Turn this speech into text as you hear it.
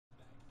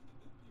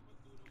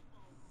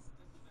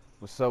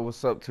What's up,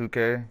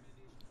 2K?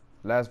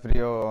 Last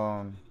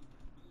video,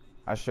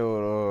 I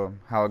showed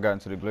how I got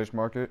into the glitch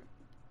market,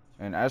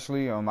 and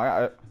actually,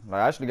 I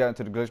actually got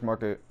into the glitch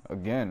market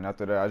again.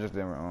 After that, I just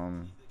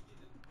didn't,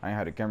 I ain't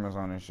had the cameras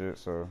on and shit,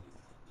 so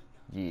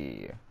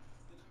yeah.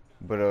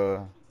 But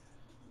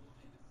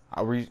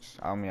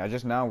I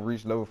just now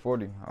reached level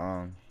 40,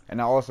 and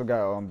I also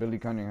got Billy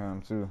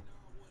Cunningham too.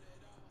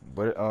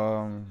 But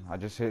I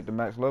just hit the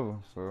max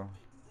level, so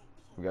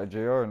we got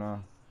JR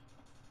now.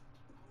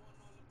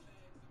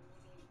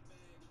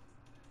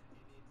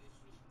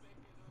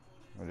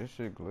 Oh, this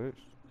shit glitched.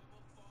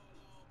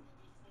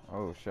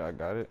 Oh shit, I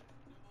got it.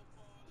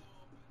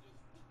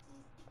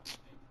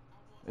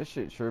 This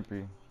shit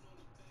trippy.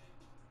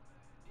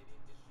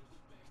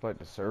 It's like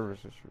the service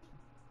is trippy.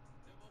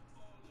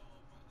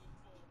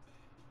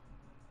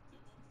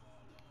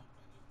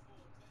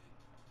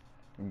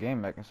 The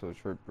game acting so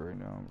trippy right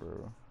now,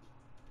 bro.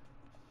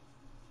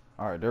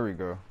 Alright, there we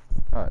go.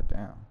 God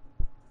damn.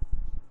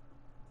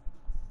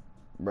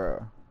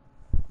 Bro.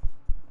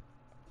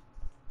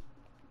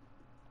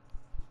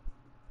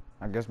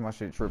 I guess my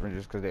shit tripping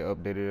just because they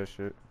updated that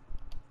shit.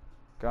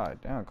 God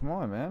damn, come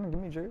on, man. Give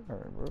me JR,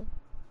 bro.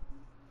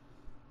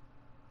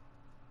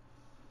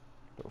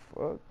 The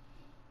fuck?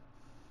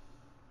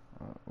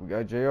 We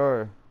got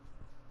JR.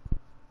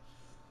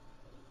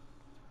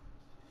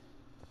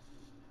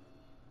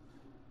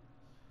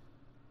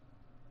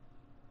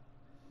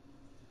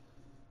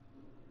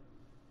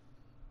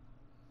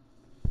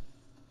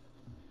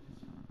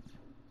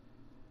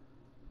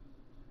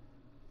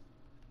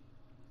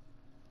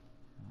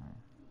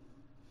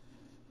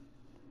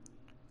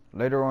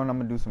 Later on, I'm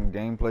gonna do some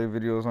gameplay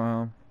videos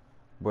on him,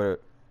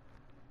 but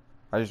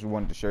I just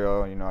wanted to show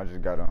y'all, I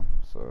just got him.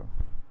 So,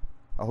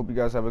 I hope you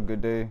guys have a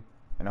good day,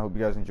 and I hope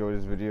you guys enjoy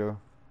this video.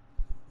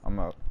 I'm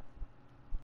out.